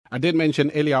I did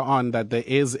mention earlier on that there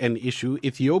is an issue.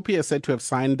 Ethiopia is said to have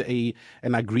signed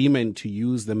an agreement to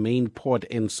use the main port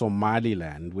in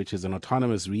Somaliland, which is an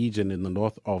autonomous region in the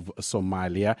north of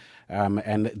Somalia.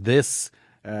 And this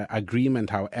agreement,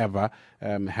 however,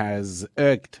 has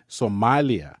irked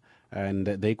Somalia, and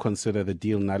they consider the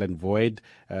deal null and void.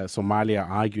 Somalia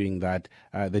arguing that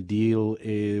the deal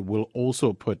will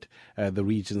also put the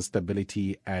region's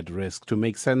stability at risk. To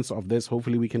make sense of this,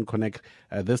 hopefully we can connect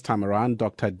this time around.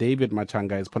 Dr. David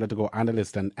Matsanga is political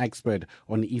analyst and expert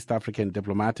on East African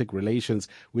diplomatic relations.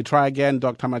 We try again,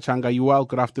 Dr. Matsanga. You well?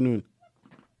 Good afternoon.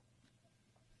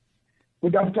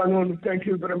 Good afternoon. Thank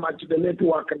you very much. The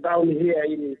network down here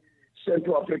in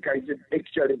Central Africa is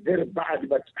actually very bad,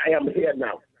 but I am here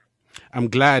now. I'm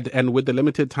glad. And with the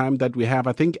limited time that we have,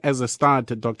 I think as a start,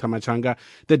 Dr. Matsanga,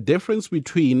 the difference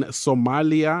between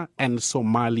Somalia and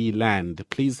Somaliland,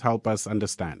 please help us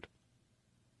understand.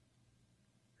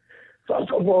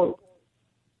 First of all,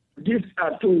 these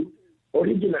were two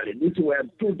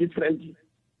different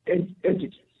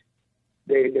entities.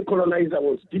 The colonizer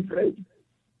was different,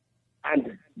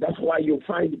 and that's why you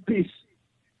find peace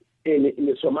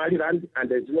in Somaliland and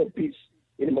there's no peace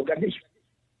in Mogadishu.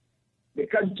 The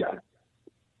culture,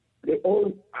 they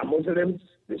all are Muslims,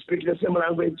 they speak the same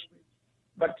language,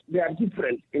 but they are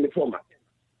different in the format.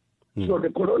 So the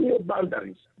colonial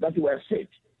boundaries that were set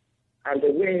and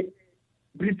the way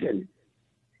Britain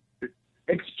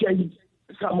exchanged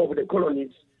some of the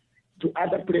colonies to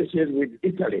other places with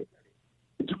Italy,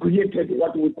 it created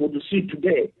what we could see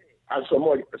today as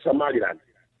Somaliland.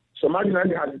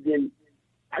 Somaliland has been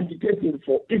agitating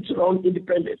for its own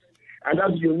independence. And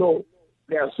as you know,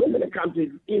 there are so many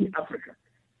countries in Africa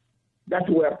that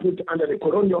were put under the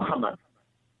colonial hammer.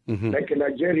 Like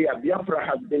Nigeria, Biafra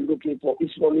has been looking for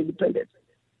its own independence.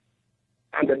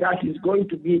 And that is going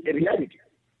to be a reality.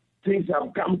 Things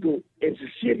have come to a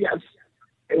serious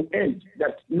end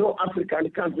that no African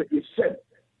country is safe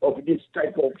of this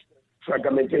type of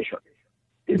fragmentation.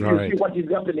 If you see what is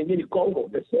happening in Congo,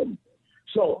 the same.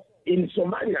 So in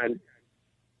Somaliland,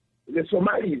 the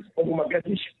Somalis of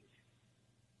Mogadishu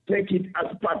take it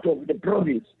as part of the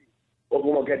province of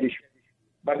Mogadishu.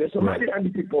 But the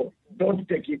Somaliland people don't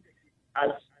take it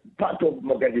as part of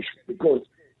Mogadishu because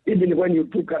even when you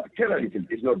look at terrorism,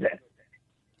 it's not there.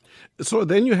 So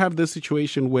then you have the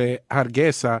situation where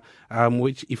Hargeisa,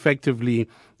 which effectively,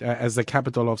 as the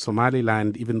capital of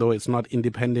Somaliland, even though it's not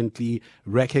independently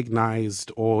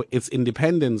recognized or its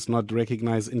independence not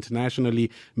recognized internationally,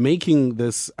 making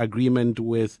this agreement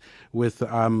with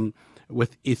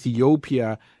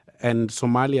Ethiopia and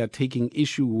Somalia taking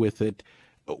issue with it.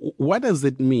 What does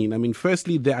it mean? I mean,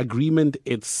 firstly, the agreement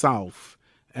itself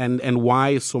and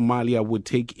why Somalia would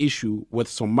take issue with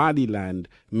Somaliland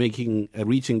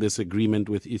reaching this agreement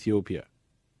with Ethiopia.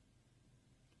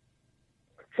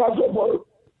 First of all,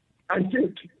 I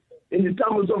think in the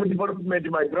terms of development,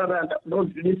 my brother and those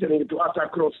listening to us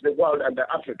across the world and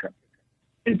Africa,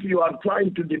 if you are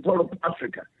trying to develop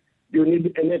Africa, you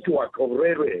need a network of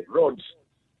railway, roads.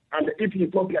 And if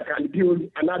Ethiopia can build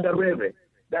another railway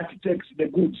that takes the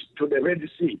goods to the Red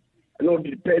Sea, not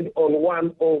depend on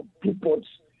one or two ports,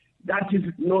 that is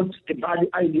not a bad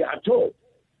idea at all.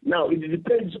 Now, it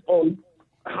depends on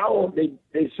how they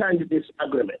signed this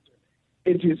agreement.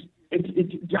 It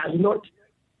has not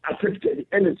affected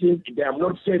anything. They have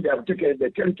not said they have taken the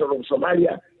territory of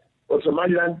Somalia or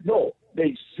Somaliland. No,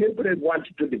 they simply want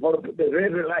to develop the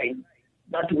railway line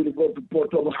that will go to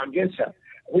Port of Hargeisa,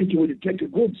 which will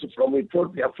take goods from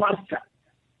Ethiopia faster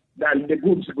than the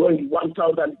goods going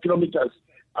 1,000 kilometers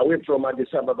away from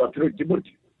Addis Ababa through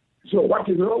Djibouti. So what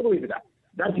is wrong with that?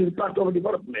 That is part of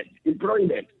development,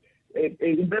 employment,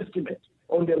 investment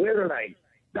on the railway line.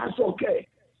 That's okay.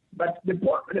 But the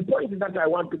point that I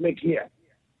want to make here,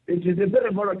 it is a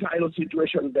very volatile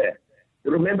situation there.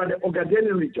 Remember, the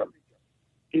Ogaden region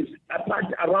is a part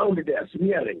around there,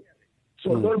 smearing.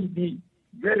 So don't be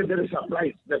very, very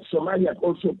surprised that Somalia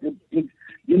also could,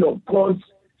 cause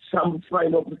some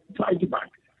kind of fight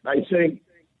back by saying,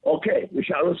 okay, we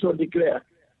shall also declare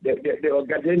the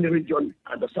Ogaden region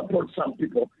and support some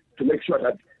people to make sure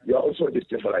that you are also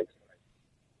destabilized.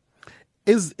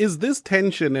 Is this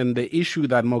tension and the issue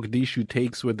that Mogadishu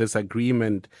takes with this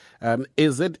agreement,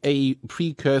 is it a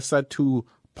precursor to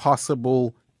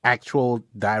possible actual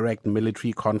direct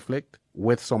military conflict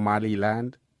with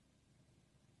Somaliland?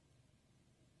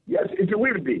 Yes, it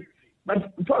will be.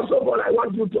 But first of all, I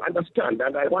want you to understand,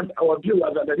 and I want our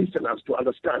viewers and the listeners to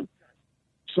understand,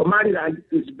 Somaliland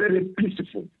is very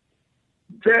peaceful.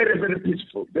 Very, very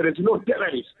peaceful. There is no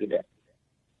terrorist there.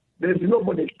 There is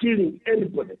nobody killing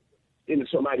anybody in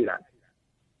Somaliland,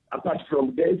 apart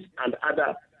from death and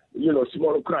other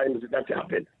small crimes that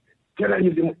happen.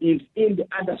 Terrorism is in the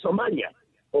other Somalia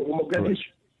of Mogadishu.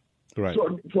 Right.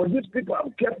 So for these people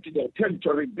have kept their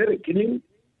territory very clean.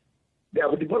 They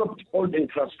have developed all the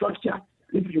infrastructure.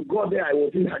 If you go there, I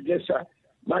was in Hargeisa,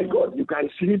 my God, you can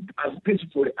sleep as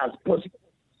peacefully as possible.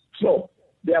 So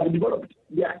they have developed,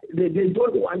 they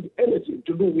don't want anything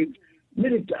to do with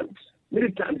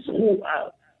militants who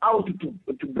are out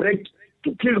to break,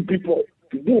 to kill people,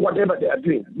 to do whatever they are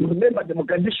doing. You remember the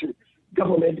Mogadishu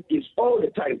government is all the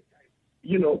time,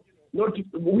 not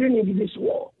winning this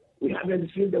war. We haven't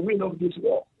seen the win of this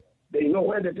war. They know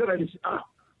where the terrorists are.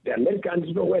 The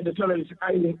Americans know where the terrorists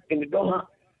are in Doha.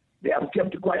 They have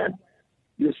kept quiet.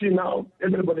 You see now,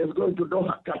 everybody is going to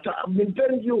Doha, Qatar. I've been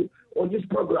telling you on this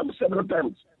program several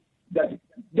times that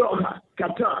Doha,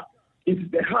 Qatar, is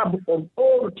the hub of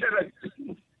all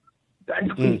terrorism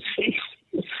that we see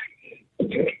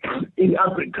in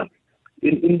Africa,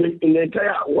 in the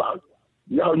entire world.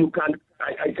 Now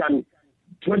I can,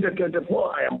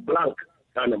 2024, I am blank,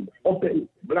 and I'm open,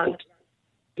 blank.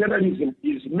 Terrorism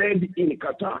is made in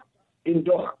Qatar, in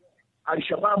Doha.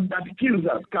 Al-Shabaab that kills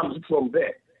us comes from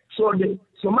there. So the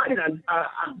Somaliland are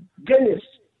against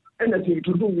anything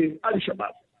to do with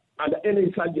Al-Shabaab and any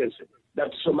insurgency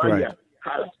that Somalia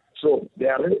has. So they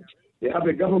are ready. They have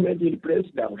a government in place.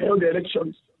 They have held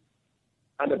elections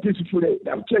and peacefully.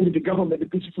 They have changed the government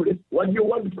peacefully. What do you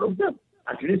want from them?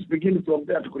 At least begin from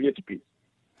there to create peace.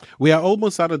 We are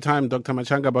almost out of time, Dr.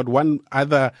 Matsanga, but one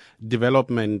other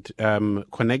development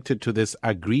connected to this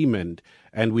agreement,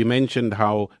 and we mentioned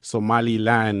how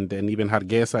Somaliland and even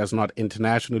Hargeisa is not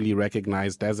internationally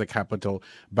recognized as a capital,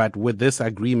 but with this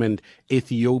agreement,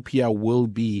 Ethiopia will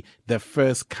be the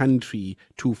first country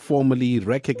to formally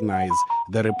recognize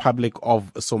the Republic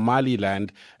of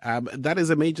Somaliland. That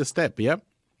is a major step, yeah?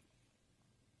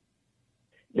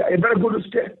 Yeah, a very good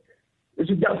step. It's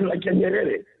just like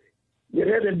Nyerere.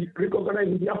 Nyerere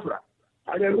recognized Biafra.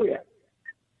 Hallelujah.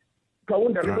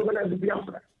 Kaunda recognized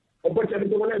Biafra. Obote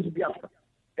recognized Biafra.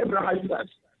 Abraham says,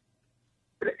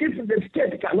 if the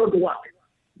state cannot work,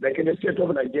 like in the state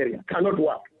of Nigeria, cannot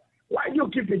work, why do you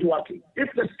keep it working? If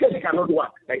the state cannot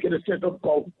work, like in the state of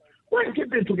Congo, why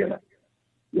keep it together?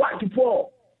 What for?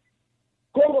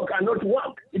 Congo cannot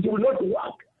work, it will not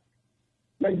work.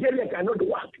 Nigeria cannot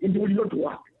work, it will not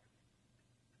work.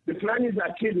 The Fulanis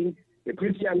are killing the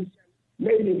Christians,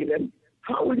 maiming them.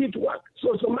 How will it work?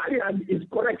 So Somaliland is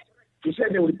correct to say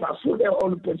they will pursue their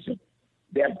own position.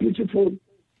 They are beautiful,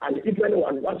 and if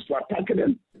anyone wants to attack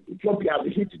them, Ethiopia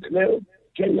has hit the nail.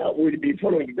 Kenya will be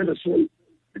following very soon,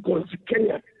 because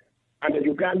Kenya and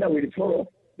Uganda will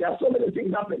follow. There are so many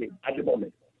things happening at the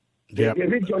moment. The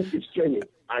region is changing,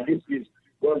 and this is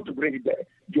going to bring the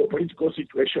geopolitical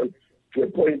situation to a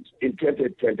point in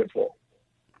 2024.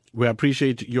 We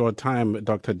appreciate your time,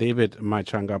 Dr. David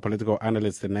Matsanga, political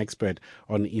analyst and expert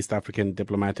on East African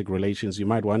diplomatic relations. You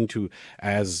might want to,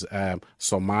 as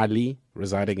Somali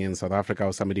residing in South Africa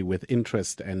or somebody with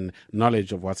interest and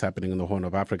knowledge of what's happening in the Horn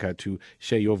of Africa, to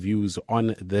share your views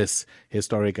on this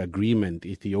historic agreement,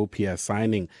 Ethiopia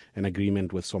signing an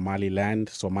agreement with Somaliland,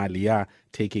 Somalia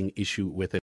taking issue with it.